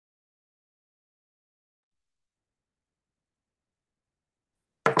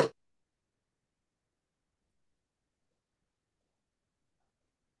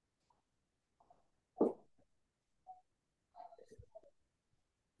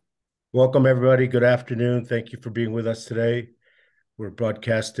Welcome, everybody. Good afternoon. Thank you for being with us today. We're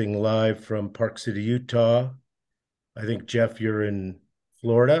broadcasting live from Park City, Utah. I think, Jeff, you're in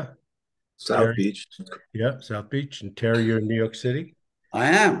Florida. South Terry, Beach. yeah, South Beach. And Terry, you're in New York City. I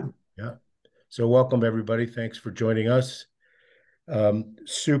am. Yeah. So, welcome, everybody. Thanks for joining us.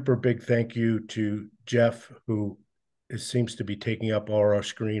 Super big thank you to Jeff, who seems to be taking up all our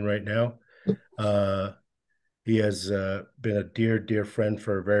screen right now. Uh, He has been a dear, dear friend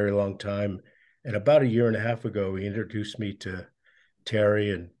for a very long time. And about a year and a half ago, he introduced me to Terry,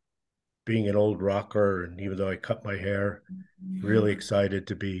 and being an old rocker, and even though I cut my hair, really excited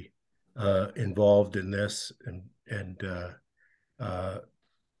to be involved in this. And uh,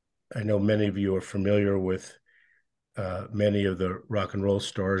 I know many of you are familiar with many of the rock and roll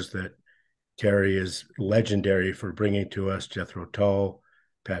stars that Terry is legendary for bringing to us: Jethro Tull,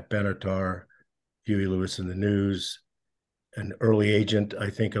 Pat Benatar, Huey Lewis and the News, an early agent. I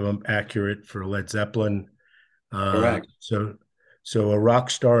think I'm accurate for Led Zeppelin. Uh, Correct. so, so a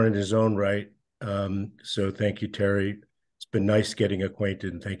rock star in his own right. So thank you, Terry. It's been nice getting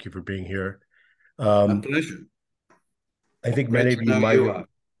acquainted, and thank you for being here. A Um, pleasure. I think Great many to of you know might you have, are.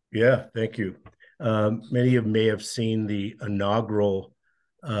 yeah, thank you. Many of you may have seen the inaugural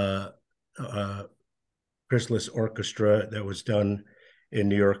uh, uh, Chrysalis Orchestra that was done in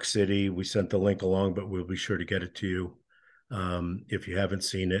New York City. We sent the link along, but we'll be sure to get it to you if you haven't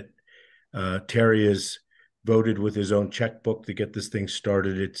seen it. Terry has voted with his own checkbook to get this thing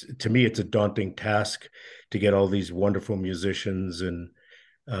started. It's, to me, it's a daunting task to get all these wonderful musicians and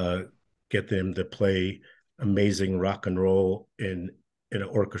uh, get them to play amazing rock and roll in an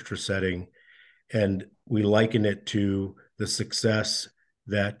orchestra setting. And we liken it to the success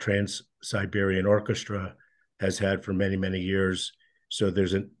that Trans Siberian Orchestra has had for many, many years. So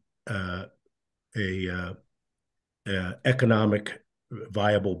there's uh, a economic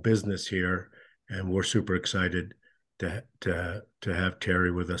viable business here, and we're super excited to have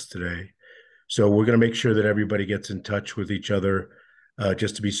Terry with us today. So we're going to make sure that everybody gets in touch with each other.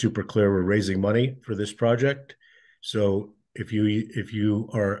 Just to be super clear, we're raising money for this project. So if you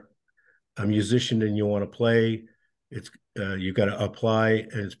are a musician and you want to play, it's you got to apply,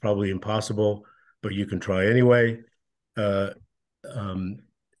 and it's probably impossible, but you can try anyway. Uh, um,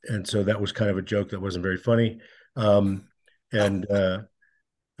 and so that was kind of a joke that wasn't very funny. Um, and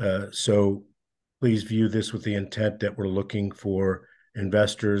so please view this with the intent that we're looking for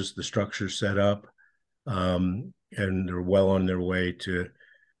investors, the structure set up, and they're well on their way to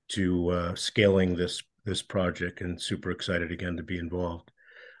scaling this project, and super excited again to be involved.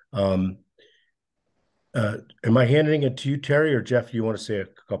 Um, am I handing it to you, Terry, or Jeff? You want to say a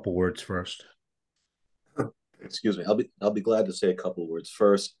couple words first? Excuse me. I'll be glad to say a couple of words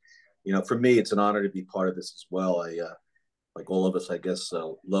first. For me, it's an honor to be part of this as well. I like all of us, I guess,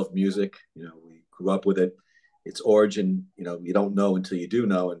 love music. We grew up with it. Its origin, you don't know until you do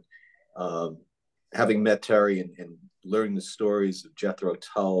know. And um, having met Terry and learning the stories of Jethro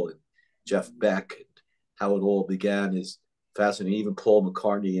Tull and Jeff Beck and how it all began is fascinating. Even Paul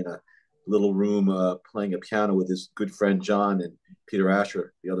McCartney in a little room playing a piano with his good friend John and Peter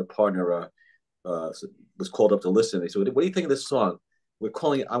Asher, the other partner, was called up to listen. They said, "What do you think of this song? We're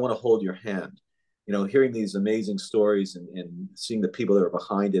calling it 'I Want to Hold Your Hand.'" Hearing these amazing stories and seeing the people that are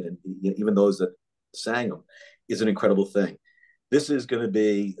behind it, and even those that sang them, is an incredible thing. This is going to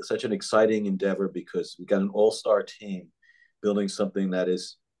be such an exciting endeavor because we've got an all-star team building something that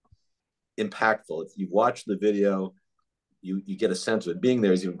is impactful. If you've watched the video, you get a sense of it. Being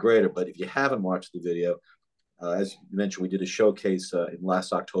there is even greater. But if you haven't watched the video, as you mentioned, we did a showcase in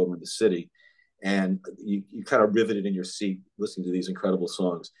last October in the city, and you kind of riveted in your seat listening to these incredible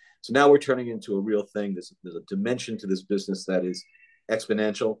songs. So now we're turning into a real thing. There's a dimension to this business that is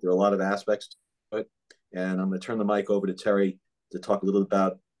exponential. There are a lot of aspects to it, and I'm going to turn the mic over to Terry to talk a little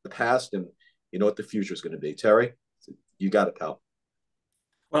about the past and what the future is going to be. Terry, you got it, pal.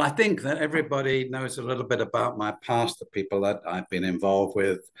 Well, I think that everybody knows a little bit about my past, the people that I've been involved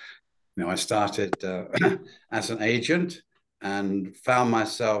with. I started as an agent and found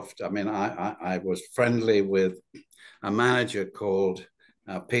myself, I was friendly with a manager called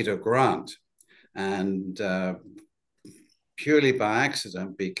Peter Grant, and purely by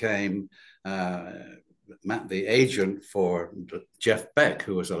accident became the agent for Jeff Beck,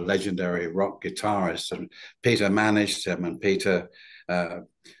 who was a legendary rock guitarist. And Peter managed him, and Peter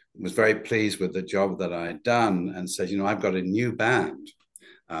was very pleased with the job that I had done and said, I've got a new band.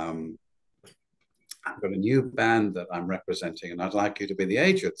 I've got a new band that I'm representing, and I'd like you to be the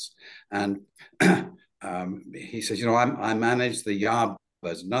agents. And he says, I manage the Yard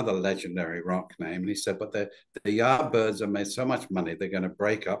Yardbirds, another legendary rock name. And he said, but the Yardbirds have made so much money, they're going to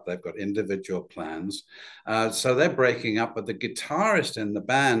break up. They've got individual plans. So they're breaking up, but the guitarist in the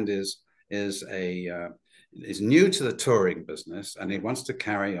band is new to the touring business, and he wants to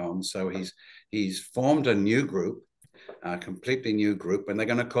carry on. So he's formed a new group, a completely new group, and they're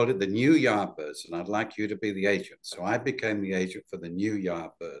going to call it the New Yardbirds. And I'd like you to be the agent. So I became the agent for the New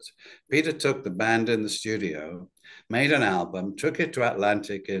Yardbirds. Peter took the band in the studio, made an album, took it to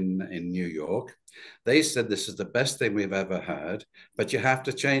Atlantic in New York. They said, this is the best thing we've ever heard, but you have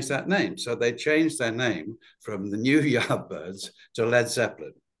to change that name. So they changed their name from the New Yardbirds to Led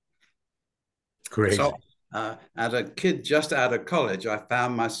Zeppelin. Crazy. So as a kid just out of college, I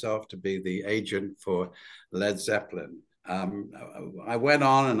found myself to be the agent for Led Zeppelin. I went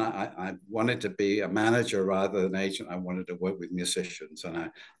on and I wanted to be a manager rather than agent. I wanted to work with musicians, and I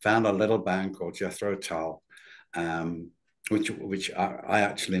found a little band called Jethro Tull, which I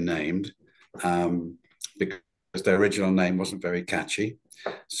actually named because their original name wasn't very catchy.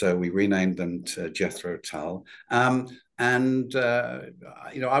 So we renamed them to Jethro Tull. I wanted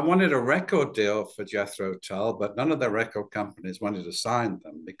a record deal for Jethro Tull, but none of the record companies wanted to sign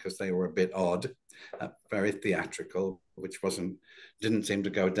them because they were a bit odd, very theatrical, which didn't seem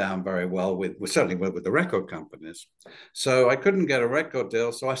to go down very well certainly with the record companies. So I couldn't get a record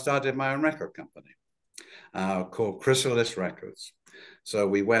deal, so I started my own record company called Chrysalis Records. So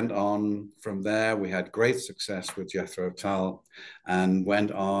we went on from there. We had great success with Jethro Tull, and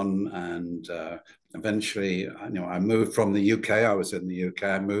went on and eventually, I moved from the UK. I was in the UK.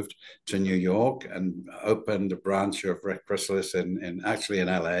 I moved to New York and opened a branch of Chrysalis actually in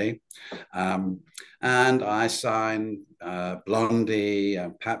LA. And I signed Blondie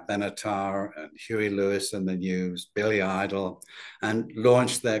and Pat Benatar and Huey Lewis and the News, Billy Idol, and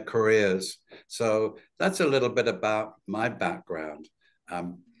launched their careers. So that's a little bit about my background.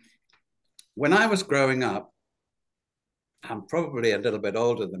 When I was growing up, I'm probably a little bit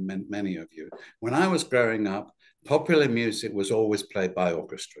older than many of you. When I was growing up, popular music was always played by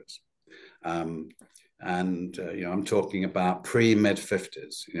orchestras. I'm talking about pre-mid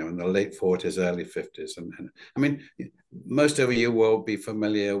 50s, in the late 40s, early 50s. And I mean, most of you will be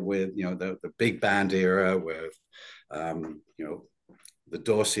familiar with, the big band era with, the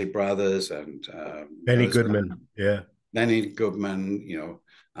Dorsey brothers and Benny Goodman. Yeah. Benny Goodman,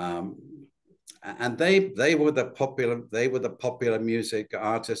 and they were the popular music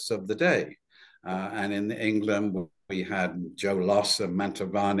artists of the day. And in England, we had Joe Loss and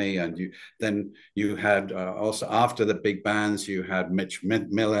Mantovani, and then you had also after the big bands, you had Mitch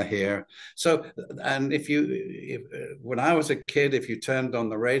Miller here. So, and when I was a kid, if you turned on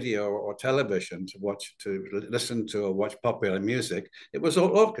the radio or television to listen to or watch popular music, it was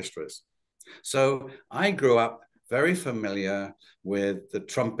all orchestras. So I grew up very familiar with the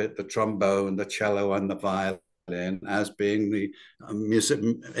trumpet, the trombone, the cello, and the violin as being the music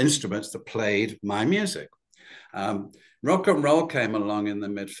instruments that played my music. Rock and roll came along in the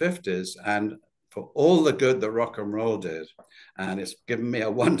mid-50s, and for all the good that rock and roll did, and it's given me a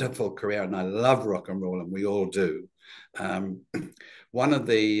wonderful career, and I love rock and roll, and we all do. One of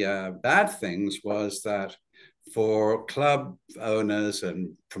the bad things was that for club owners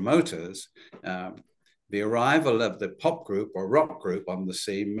and promoters, the arrival of the pop group or rock group on the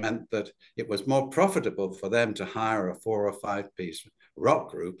scene meant that it was more profitable for them to hire a 4 or 5 piece rock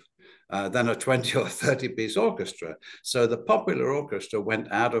group than a 20 or 30 piece orchestra. So the popular orchestra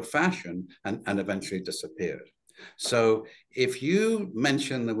went out of fashion and eventually disappeared. So if you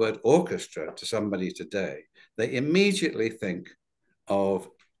mention the word orchestra to somebody today, they immediately think of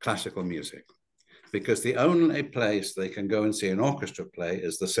classical music, because the only place they can go and see an orchestra play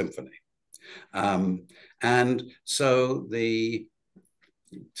is the symphony. And so today,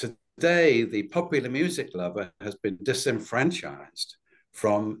 the popular music lover has been disenfranchised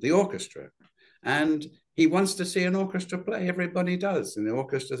from the orchestra. And he wants to see an orchestra play. Everybody does. And the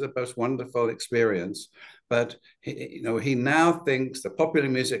orchestra is the most wonderful experience. But he now thinks, the popular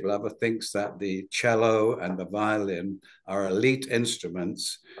music lover thinks that the cello and the violin are elite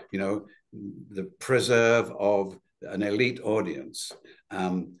instruments, the preserve of an elite audience.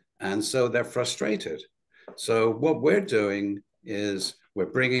 And so they're frustrated. So what we're doing is we're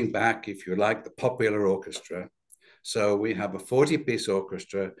bringing back, if you like, the popular orchestra. So we have a 40-piece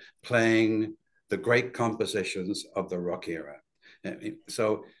orchestra playing the great compositions of the rock era.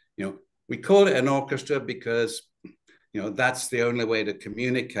 So, we call it an orchestra because, that's the only way to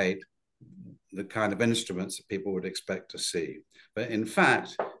communicate the kind of instruments that people would expect to see. But in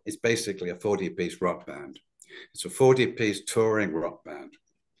fact, it's basically a 40-piece rock band. It's a 40-piece touring rock band.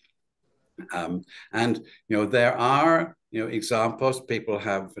 And there are examples. People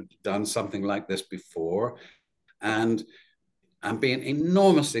have done something like this before, and being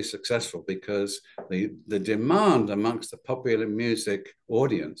enormously successful, because the demand amongst the popular music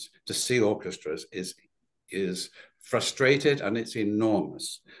audience to see orchestras is frustrated, and it's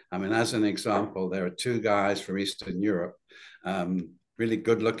enormous. I mean, as an example, there are two guys from Eastern Europe, really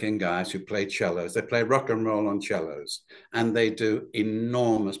good-looking guys who play cellos. They play rock and roll on cellos, and they do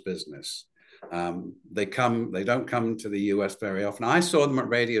enormous business. They don't come to the US very often. I saw them at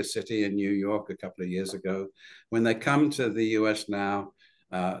Radio City in New York a couple of years ago. When they come to the US now,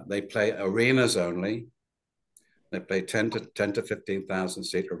 they play arenas only. They play 10 to 15,000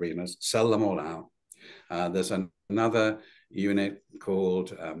 seat arenas, sell them all out. There's another unit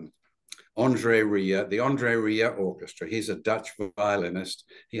called Andre Rieu, the Andre Rieu Orchestra. He's a Dutch violinist.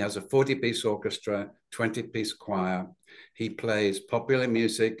 He has a 40-piece orchestra, 20-piece choir. He plays popular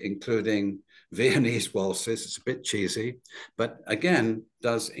music, including Viennese waltzes. It's a bit cheesy, but again,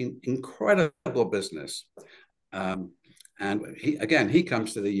 does incredible business. And he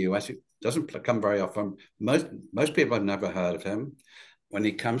comes to the US. He doesn't come very often. Most people have never heard of him. When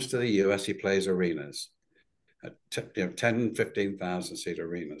he comes to the US, he plays arenas. 10, 15,000 seat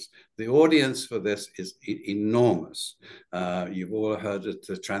arenas. The audience for this is enormous. You've all heard of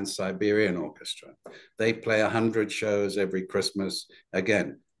the Trans-Siberian Orchestra. They play 100 shows every Christmas.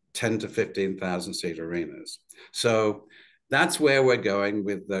 Again, 10 to 15,000 seat arenas. So that's where we're going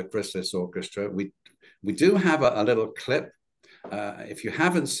with the Chrysalis Orchestra. We do have a little clip. If you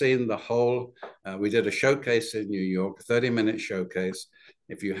haven't seen the whole, we did a showcase in New York, a 30-minute showcase.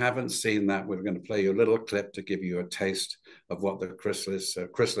 If you haven't seen that, we're going to play you a little clip to give you a taste of what the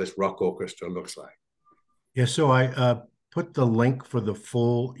Chrysalis Rock Orchestra looks like. Yeah, so I put the link for the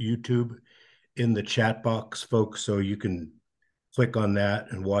full YouTube in the chat box, folks, so you can click on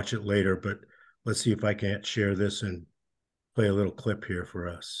that and watch it later. But let's see if I can't share this and play a little clip here for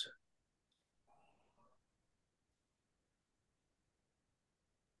us.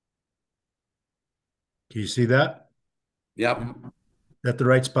 Can you see that? Yep. Is that the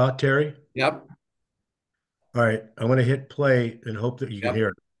right spot, Terry? Yep. All right, I'm going to hit play and hope that you can hear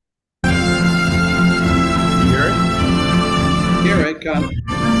it. You hear it? Here it comes.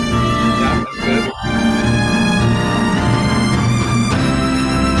 Yeah, that's good.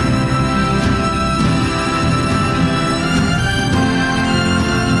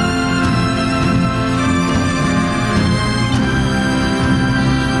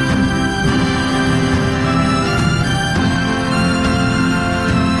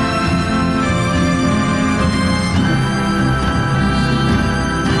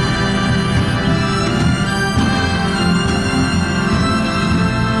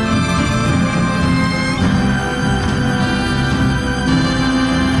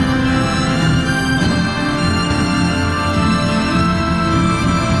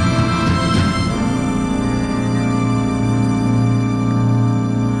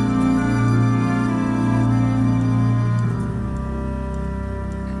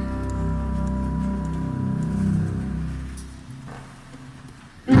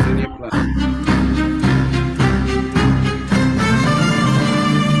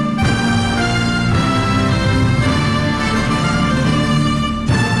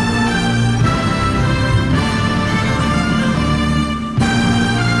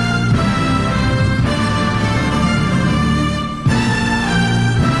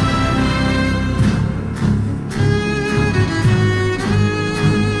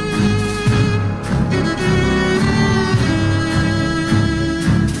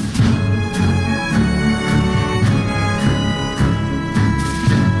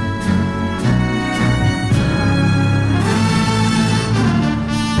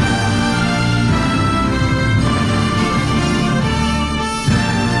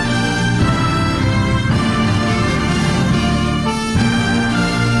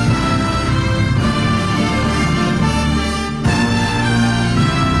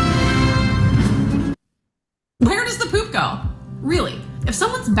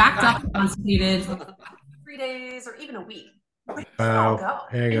 backed up and constipated 3 days or even a week. Wow,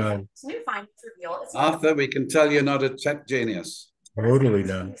 hang on. It's new findings reveal. Arthur, we can tell you're not a tech genius. Totally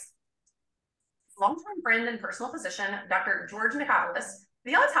not. Long-term friend and personal physician, Dr. George Nicholas,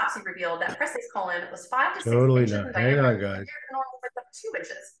 the autopsy revealed that Presley's colon was 5 to 6 Totally inches not. in Hang diameter, on, guys. compared to normal width of 2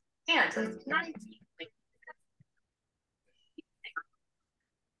 inches, and it's not even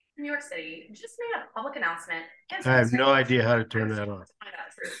New York City just made a public announcement. I have no idea how to turn that on.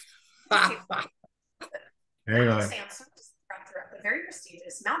 Hang on. very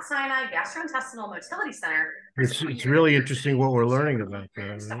prestigious Mount Sinai Gastrointestinal Motility Center. It's really interesting what we're learning about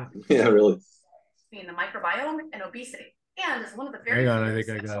that. Right? Yeah, really. Between the microbiome and obesity, and is one of the very Hang on, I think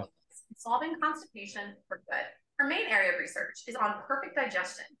I got it. Solving constipation for good. Her main area of research is on perfect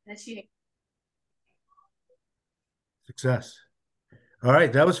digestion and achieving Success. All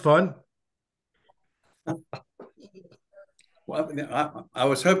right, that was fun. Well, I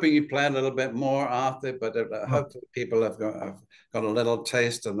was hoping you'd play a little bit more, Arthur, but I hope that people have got a little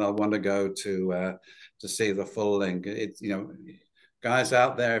taste and they'll want to go to see the full link. It's, you know, guys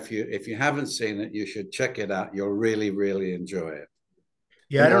out there, if you haven't seen it, you should check it out. You'll really, really enjoy it.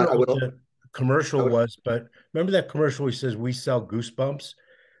 Yeah, I don't know what the commercial was, but remember that commercial he says, "We sell goosebumps"?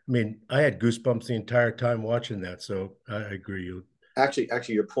 I mean, I had goosebumps the entire time watching that, so I agree. Actually,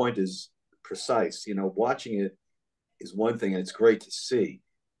 your point is precise. You know, watching it is one thing, and it's great to see.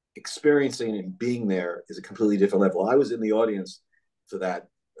 Experiencing and being there is a completely different level. I was in the audience for that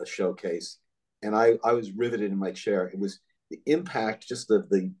showcase, and I was riveted in my chair. It was the impact, just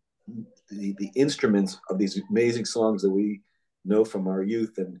the instruments of these amazing songs that we know from our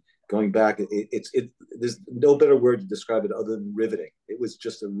youth, and going back, there's no better word to describe it other than riveting. It was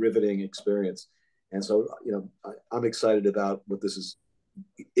just a riveting experience, and so, you know, I'm excited about what this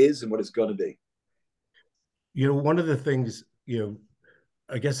is and what it's going to be. You know, one of the things, you know,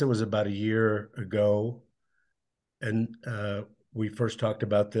 I guess it was about a year ago, and we first talked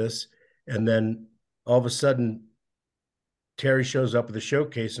about this, and then all of a sudden, Terry shows up at the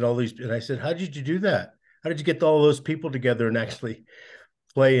showcase, and all these, and I said, "How did you do that? How did you get all those people together and actually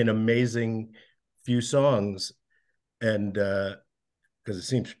play an amazing few songs?" And because it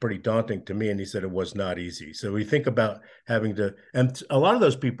seems pretty daunting to me, and he said it was not easy. So we think about having to, and a lot of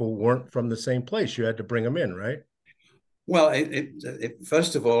those people weren't from the same place. You had to bring them in, right? Well,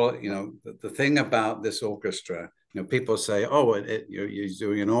 first of all, you know, the thing about this orchestra, you know, people say, "Oh, you're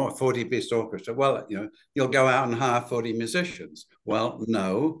doing an 40-piece orchestra." Well, you know, you'll go out and hire 40 musicians. Well,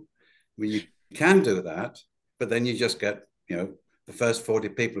 no, I mean, you can do that, but then you just get, you know, the first 40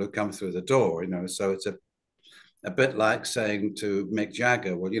 people who come through the door. You know, so it's a bit like saying to Mick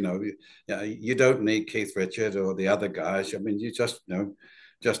Jagger, "Well, you know, you don't need Keith Richards or the other guys. I mean, you just, you know,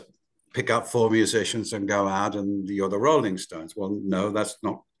 just pick up 4 musicians and go out and you're the Rolling Stones." Well, no, it's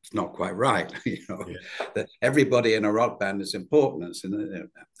not quite right. You know, that everybody in a rock band is important,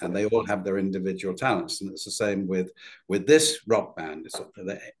 and they all have their individual talents. And it's the same with this rock band.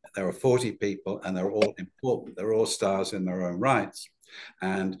 There are 40 people, and they're all important. They're all stars in their own rights.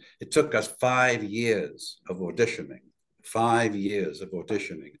 And it took us 5 years of auditioning, 5 years of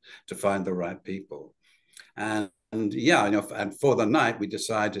auditioning to find the right people. And yeah, you know, and for the night, we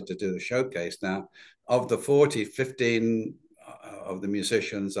decided to do the showcase. Now, of the 40, 15 of the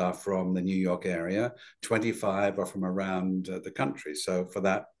musicians are from the New York area, 25 are from around the country. So for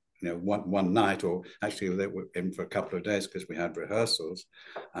that, you know, one night, or actually they were in for a couple of days because we had rehearsals,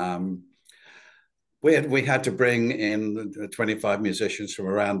 we had to bring in 25 musicians from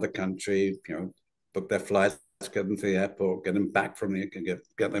around the country, you know, book their flights, get them to the airport, get them back from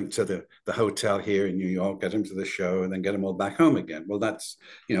get them to the hotel here in New York, get them to the show, and then get them all back home again. Well, that's,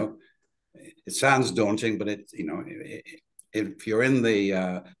 you know, it sounds daunting, but you know, if you're in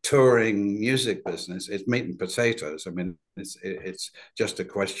the touring music business, it's meat and potatoes. I mean, it's just a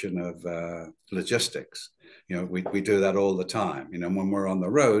question of logistics. You know, we do that all the time. You know, when we're on the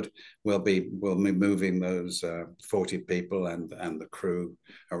road, we'll be moving those 40 people and the crew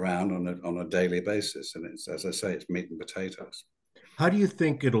around on a daily basis. And it's, as I say, it's meat and potatoes. How do you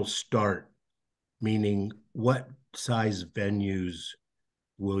think it'll start? Meaning, what size venues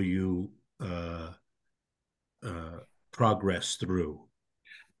will you progress through?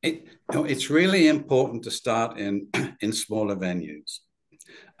 It's really important to start in smaller venues,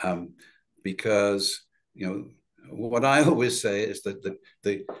 because, you know, what I always say is that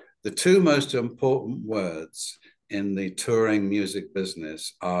the 2 most important words in the touring music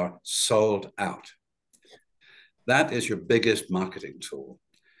business are sold out. That is your biggest marketing tool.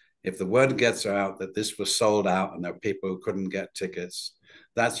 If the word gets out that this was sold out and there are people who couldn't get tickets,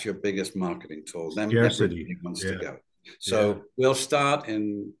 that's your biggest marketing tool. Then everybody wants to go. So we'll start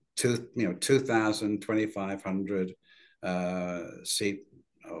in 2,000, 2,500 seat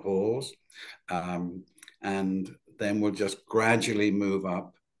halls, and then we'll just gradually move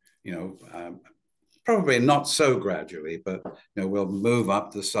up. You know, probably not so gradually, but, you know, we'll move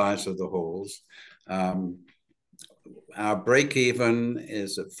up the size of the halls. Our break even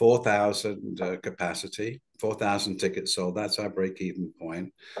is at 4,000 capacity, 4,000 tickets sold. That's our break even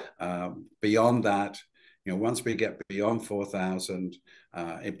point. Beyond that, you know, once we get beyond 4,000,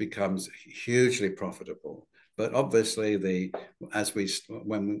 it becomes hugely profitable, But obviously,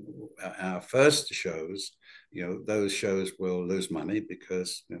 when our first shows, those shows will lose money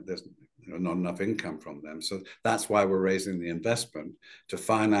because there's not enough income from them. So that's why we're raising the investment to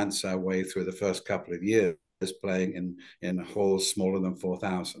finance our way through the first couple of years playing in halls smaller than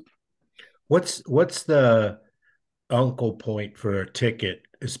 4,000. What's the uncle point for a ticket,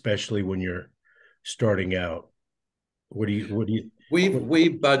 especially when you're starting out? What do you? We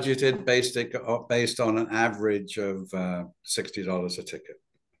budgeted based on an average of $60 a ticket.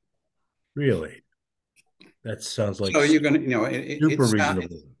 Really? That sounds like so you're going to, super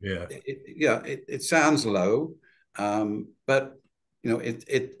reasonable. Yeah. It sounds low, but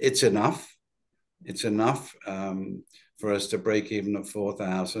it's enough. It's enough for us to break even at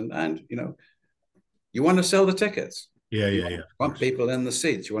 4,000, and you want to sell the tickets. Yeah. You want people in the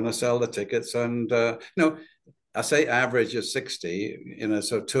seats. You want to sell the tickets, and I say average is 60.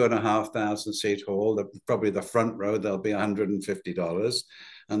 So 2,500 seat hall. Probably the front row there'll be $150,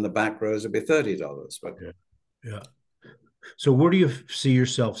 and the back rows will be $30. But yeah. So where do you see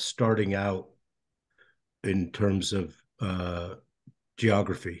yourself starting out in terms of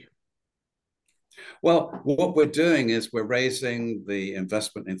geography? Well, what we're doing is we're raising the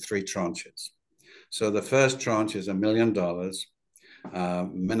investment in 3 tranches. So the first tranche is $1 million,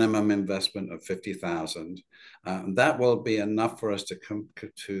 minimum investment of 50,000. That will be enough for us to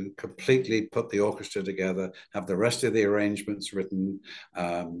completely put the orchestra together, have the rest of the arrangements written,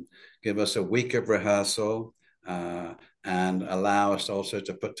 give us a week of rehearsal, and allow us also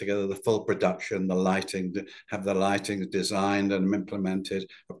to put together the full production, the lighting, have the lighting designed and implemented,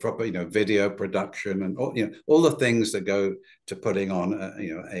 a proper video production, and all the things that go to putting on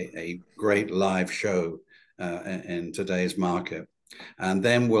a great live show in today's market. And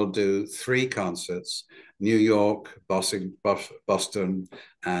then we'll do 3 concerts: New York, Boston,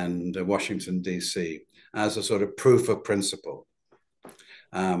 and Washington, D.C., as a sort of proof of principle.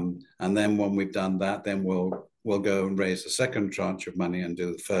 And then when we've done that, then we'll go and raise the second tranche of money and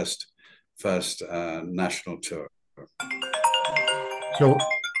do the first national tour. So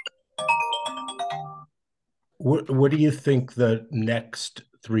what do you think the next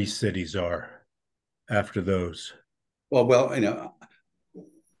 3 cities are after those? Well,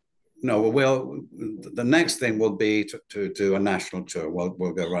 no, the next thing will be to do a national tour.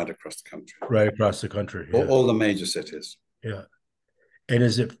 We'll go right across the country. Right across the country. Yeah. All the major cities. Yeah. And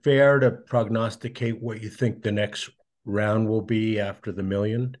is it fair to prognosticate what you think the next round will be after the $1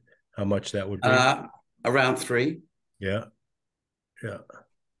 million? How much that would be? Around 3. Yeah.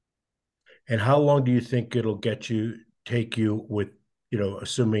 And how long do you think it'll take you with,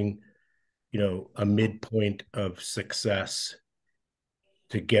 assuming, a midpoint of success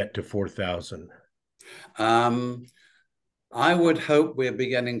to get to 4,000? I would hope we're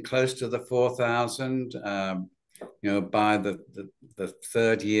getting close to the 4,000. By the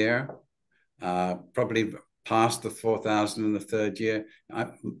 3rd year, probably past the 4,000 in the 3rd year.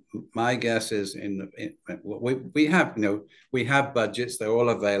 My guess is we have budgets. They're all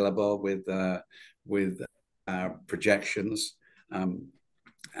available with projections, and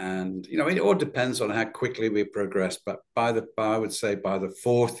it all depends on how quickly we progress. But I would say by the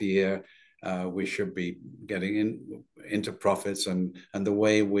 4th year, we should be getting into profits, and the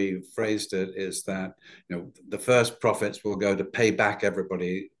way we phrased it is that the first profits will go to pay back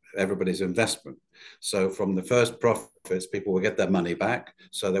everybody's investment. So from the first profits, people will get their money back,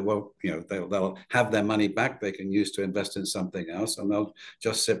 so they won't they'll have their money back they can use to invest in something else, and they'll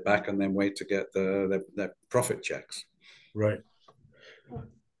just sit back and then wait to get their profit checks. Right.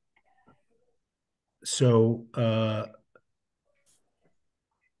 So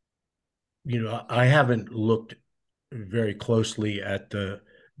I haven't looked very closely at the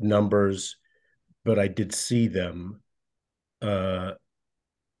numbers, but I did see them. And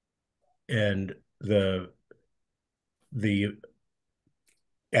the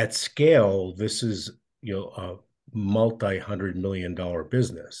at scale, this is a multi-$100-million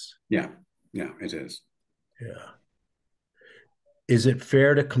business. Yeah, it is. Yeah. Is it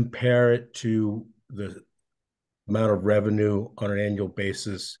fair to compare it to the amount of revenue on an annual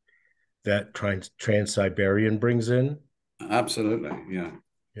basis that Trans-Siberian brings in? Absolutely, yeah.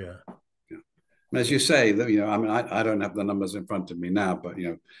 As you say, I don't have the numbers in front of me now, but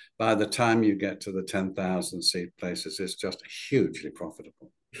by the time you get to the 10,000 seat places, it's just hugely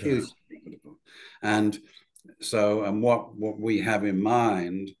profitable. And what we have in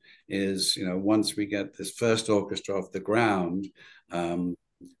mind is, once we get this first orchestra off the ground,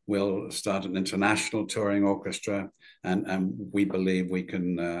 we'll start an international touring orchestra, and we believe we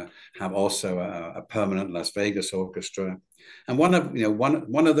can have also a permanent Las Vegas orchestra. And one of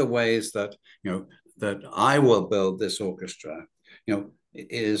the ways that that I will build this orchestra,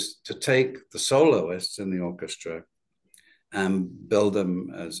 is to take the soloists in the orchestra and build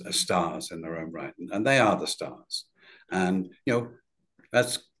them as stars in their own right, and they are the stars. And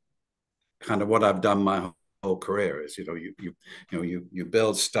that's kind of what I've done my whole career. Is you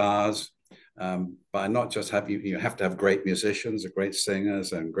build stars by not just you have to have great musicians, great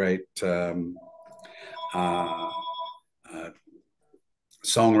singers, and great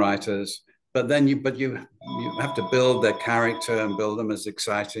songwriters. But then you have to build their character and build them as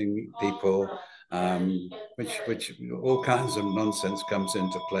exciting people, which all kinds of nonsense comes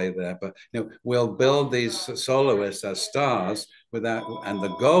into play there. But we'll build these soloists as stars without, and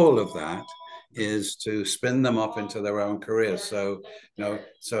the goal of that is to spin them off into their own careers. So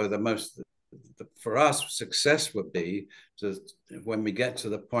for us, success would be when we get to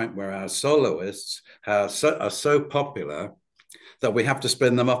the point where our soloists are so popular that we have to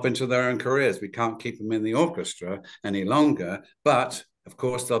spin them up into their own careers. We can't keep them in the orchestra any longer, but of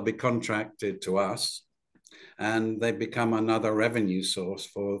course they'll be contracted to us and they become another revenue source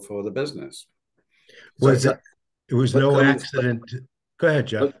for the business. It was no accident. Go ahead,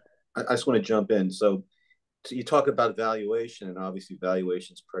 Jeff. I just want to jump in. So you talk about valuation, and obviously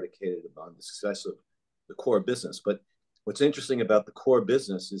valuation is predicated upon the success of the core business. But what's interesting about the core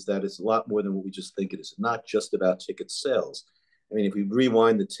business is that it's a lot more than what we just think it is. It's not just about ticket sales. I mean, if we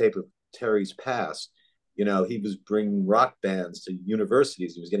rewind the tape of Terry's past, he was bringing rock bands to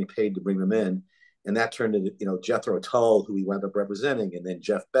universities. He was getting paid to bring them in. And that turned into, Jethro Tull, who he wound up representing, and then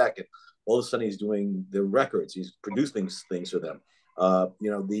Jeff Beck. And all of a sudden he's doing their records. He's producing things for them.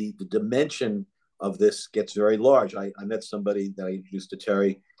 The dimension of this gets very large. I met somebody that I introduced to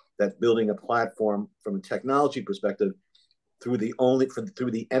Terry that's building a platform from a technology perspective through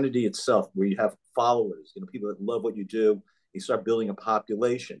the entity itself, where you have followers, people that love what you do. You start building a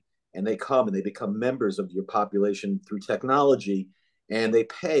population, and they come and they become members of your population through technology, and they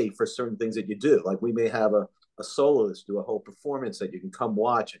pay for certain things that you do. Like we may have a soloist do a whole performance that you can come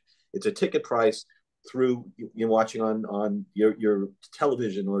watch. It's a ticket price through you're watching on your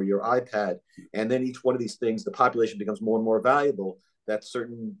television or your iPad, and then each one of these things, the population becomes more and more valuable. That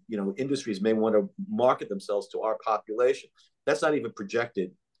certain industries may want to market themselves to our population. That's not even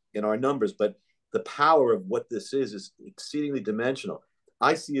projected in our numbers, but the power of what this is exceedingly dimensional.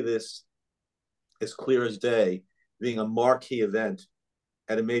 I see this as clear as day being a marquee event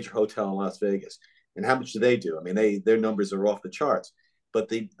at a major hotel in Las Vegas. And how much do they do? I mean, their numbers are off the charts, but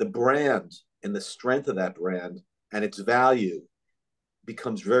the brand and the strength of that brand and its value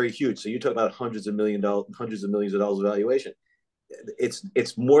becomes very huge. So you talk about hundreds of millions of dollars of valuation.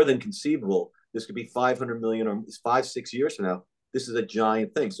 It's more than conceivable. This could be 500 million or 5-6 years from now. This is a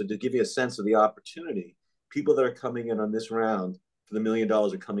giant thing. So to give you a sense of the opportunity, people that are coming in on this round for the $1 million are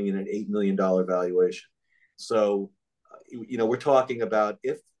coming in at $8 million valuation. So, we're talking about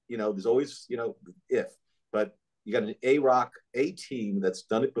there's always, but you got an A team that's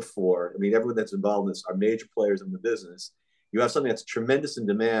done it before. I mean, everyone that's involved in this are major players in the business. You have something that's tremendous in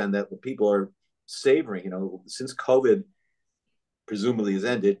demand that the people are savoring, since COVID presumably has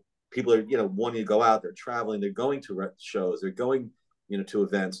ended. People are, wanting to go out. They're traveling. They're going to shows. They're going, to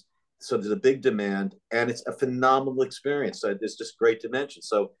events. So there's a big demand, and it's a phenomenal experience. So it's just great dimension.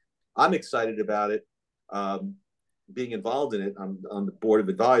 So I'm excited about it, being involved in it. I'm on the board of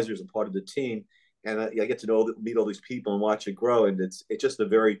advisors and part of the team, and I get to meet all these people and watch it grow. And it's just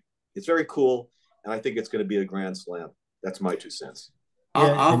it's very cool, and I think it's going to be a grand slam. That's my 2 cents.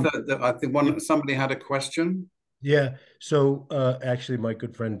 Yeah, Arthur, I think somebody had a question. Yeah. So actually, my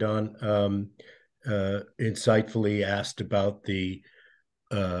good friend Don insightfully asked about the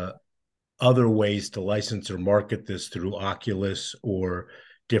other ways to license or market this through Oculus or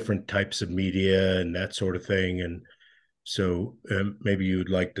different types of media and that sort of thing. And so maybe you'd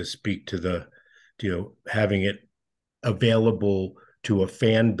like to speak to the, having it available to a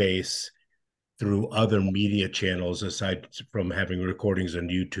fan base through other media channels aside from having recordings on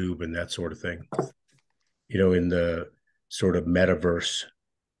YouTube and that sort of thing. In the sort of metaverse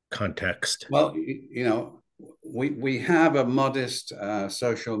context? Well, we have a modest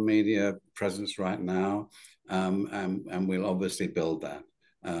social media presence right now, and we'll obviously build that,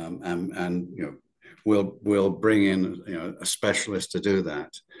 and we'll bring in a specialist to do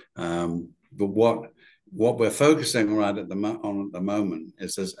that. But what we're focusing right at the moment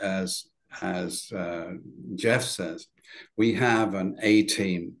is as Jeff says, we have an A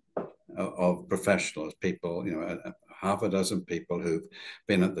team of professionals, people, half a dozen people who've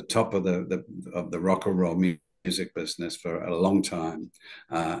been at the top of the rock and roll music business for a long time,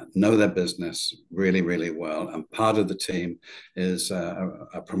 know their business really, really well. And part of the team is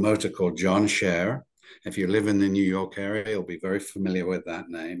a promoter called John Scher. If you live in the New York area, you'll be very familiar with that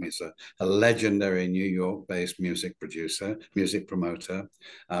name. He's a legendary New York-based music producer, music promoter,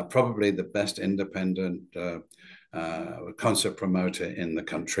 probably the best independent concert promoter in the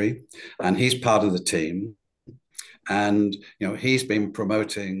country. And he's part of the team. And, you know, he's been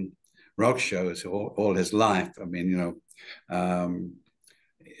promoting rock shows all his life. I mean,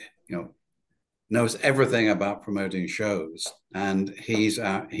 knows everything about promoting shows, and he's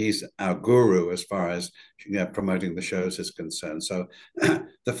our guru as far as promoting the shows is concerned. So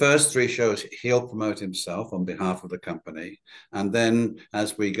the first 3 shows he'll promote himself on behalf of the company, and then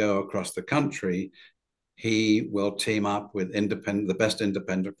as we go across the country, he will team up with the best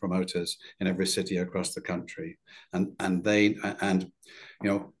independent promoters in every city across the country. And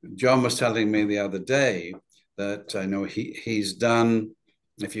John was telling me the other day that he's done.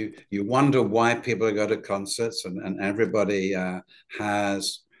 If you wonder why people go to concerts, and everybody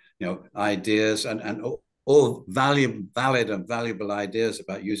has ideas and all valid and valuable ideas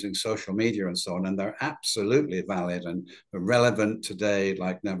about using social media and so on, and they're absolutely valid and relevant today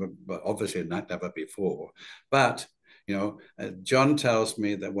like never, but obviously not never before. But John tells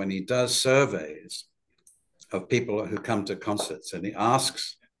me that when he does surveys of people who come to concerts, and he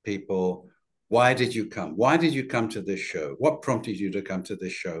asks people, why did you come? Why did you come to this show? What prompted you to come to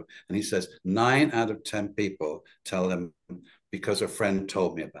this show? And he says 9 out of 10 people tell them, because a friend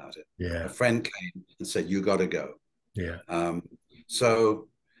told me about it. Yeah. A friend came and said, you got to go. Yeah. So,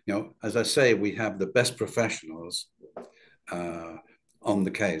 as I say, we have the best professionals on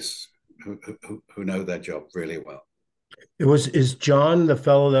the case who know their job really well. Is John the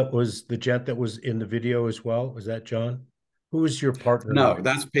fellow that was the gent that was in the video as well? Was that John? Who was your partner? No,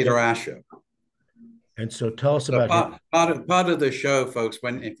 that's Peter Asher. And so tell us about him. Part of the show, folks,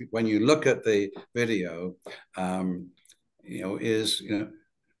 when you look at the video,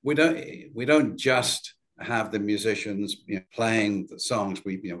 we don't just have the musicians playing the songs.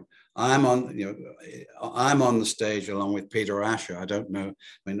 I'm on the stage along with Peter Asher. I don't know.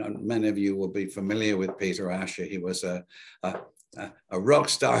 I mean, many of you will be familiar with Peter Asher. He was a rock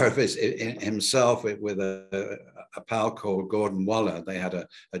star of himself with a pal called Gordon Waller. They had a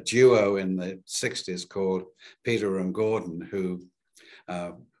duo in the 60s called Peter and Gordon, who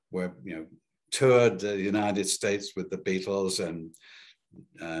were toured the United States with the Beatles and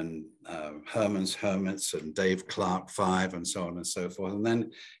Herman's Hermits and Dave Clark 5 and so on and so forth. And then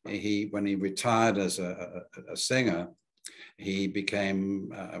when he retired as a singer, he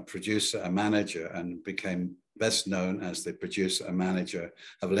became a producer, a manager, and became best known as the producer and manager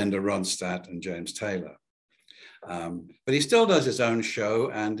of Linda Ronstadt and James Taylor. But he still does his own show,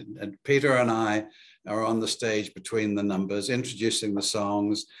 and Peter and I are on the stage between the numbers, introducing the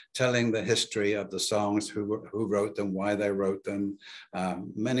songs, telling the history of the songs, who wrote them, why they wrote them.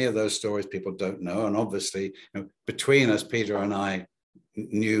 Many of those stories people don't know, and obviously between us, Peter and I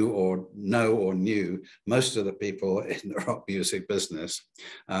knew most of the people in the rock music business.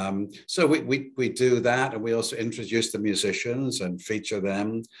 So we do that, and we also introduce the musicians and feature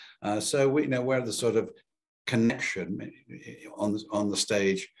them. So we're the sort of connection on the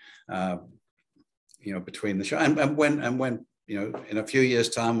stage, between the show. And when in a few years'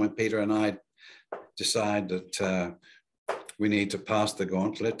 time, when Peter and I decide that we need to pass the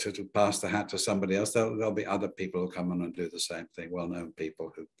gauntlet, to pass the hat to somebody else, there'll be other people who come on and do the same thing, well-known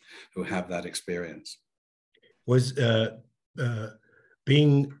people who have that experience. Was you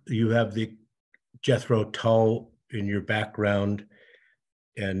have the Jethro Tull in your background,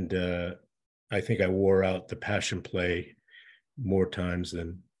 and I think I wore out the Passion Play more times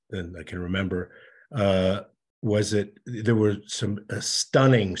than I can remember. There were some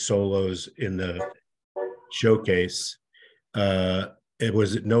stunning solos in the showcase.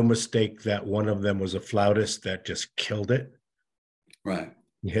 Was it no mistake that one of them was a flautist that just killed it? Right.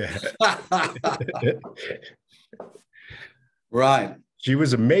 Yeah. Right. She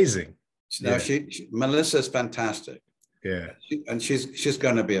was amazing. No, Melissa's fantastic. Yeah. And she's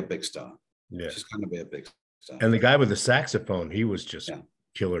going to be a big star. Yeah. She's going to be a big star. And the guy with the saxophone, he was just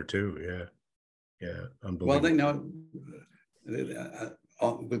killer too. Yeah. Yeah. Unbelievable.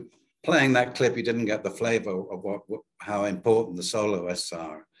 Well, playing that clip, you didn't get the flavor of how important the soloists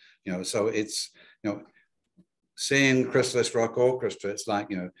are. So it's, seeing Chrysalis Rock Orchestra, it's like,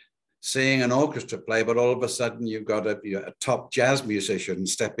 seeing an orchestra play, but all of a sudden you've got a top jazz musician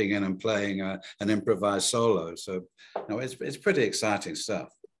stepping in and playing an improvised solo. So, it's pretty exciting stuff.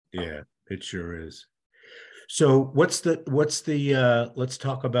 Yeah, it sure is. So what's the let's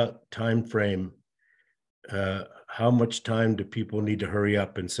talk about time frame. how much time do people need to hurry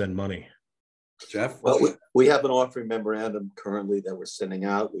up and send money? Jeff? Well, we have an offering memorandum currently that we're sending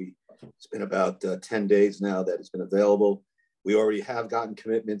out. It's been about 10 days now that it's been available. We already have gotten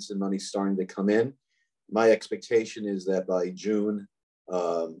commitments and money starting to come in. My expectation is that by June,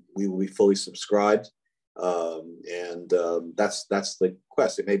 we will be fully subscribed. That's the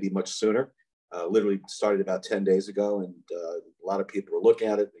quest. It may be much sooner. Literally started about 10 days ago, and a lot of people are looking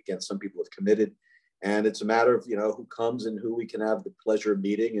at it. Again, some people have committed, and it's a matter of, who comes and who we can have the pleasure of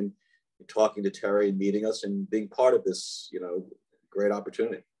meeting and talking to Terry and meeting us and being part of this, great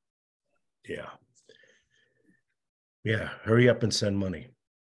opportunity. Yeah. Hurry up and send money.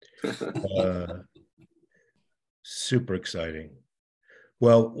 Super exciting.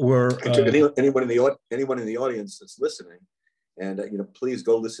 Well, we're anyone in the audience that's listening, and please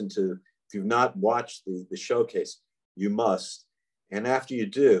go listen to. If you've not watched the showcase, you must. And after you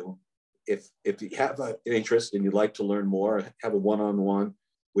do, if you have an interest and you'd like to learn more, have a one-on-one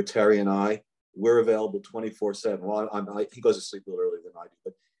with Terry and I, we're available 24/7. Well, he goes to sleep a little earlier than I do,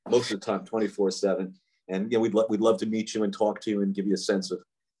 but most of the time 24/7. And we'd love to meet you and talk to you and give you a sense of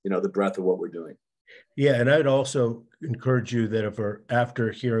the breadth of what we're doing. Yeah, and I'd also encourage you that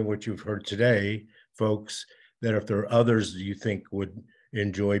after hearing what you've heard today, folks, that if there are others you think would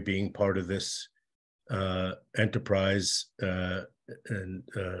enjoy being part of this enterprise and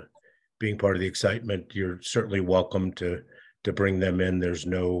being part of the excitement, you're certainly welcome to bring them in. There's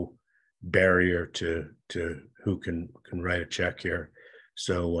no barrier to who can write a check here.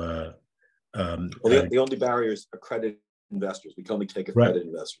 So the only barrier is accredited investors. We can only take accredited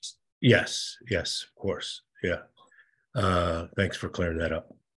investors. Yes, of course. Yeah. Thanks for clearing that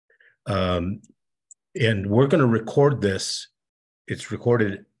up. And we're going to record this. It's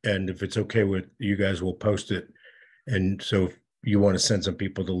recorded, and if it's okay with you guys, we'll post it. And so if you want to send some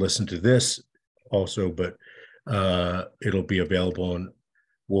people to listen to this also, but it'll be available, and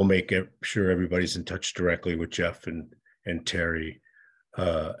we'll make sure everybody's in touch directly with Jeff and Terry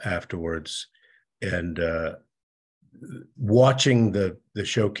afterwards. And watching the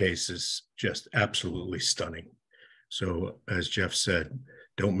showcase is just absolutely stunning. So as Jeff said,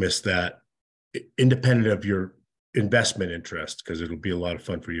 don't miss that, independent of your investment interest, because it'll be a lot of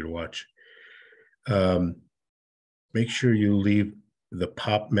fun for you to watch. Make sure you leave the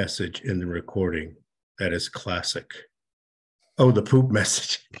pop message in the recording. That is classic. Oh, the poop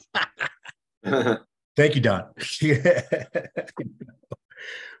message. Thank you, Don.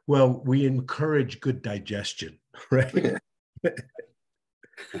 Well, we encourage good digestion, right?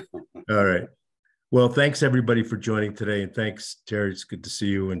 All right. Well, thanks everybody for joining today, and thanks, Terry. It's good to see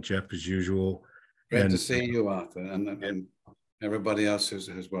you, and Jeff as usual. Great to see you, Arthur, and everybody else who's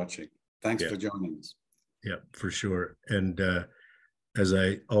watching. Thanks for joining us. Yeah, for sure. And as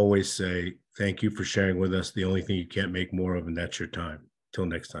I always say, thank you for sharing with us the only thing you can't make more of, and that's your time. Till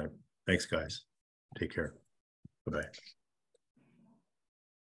next time. Thanks, guys. Take care. Bye-bye.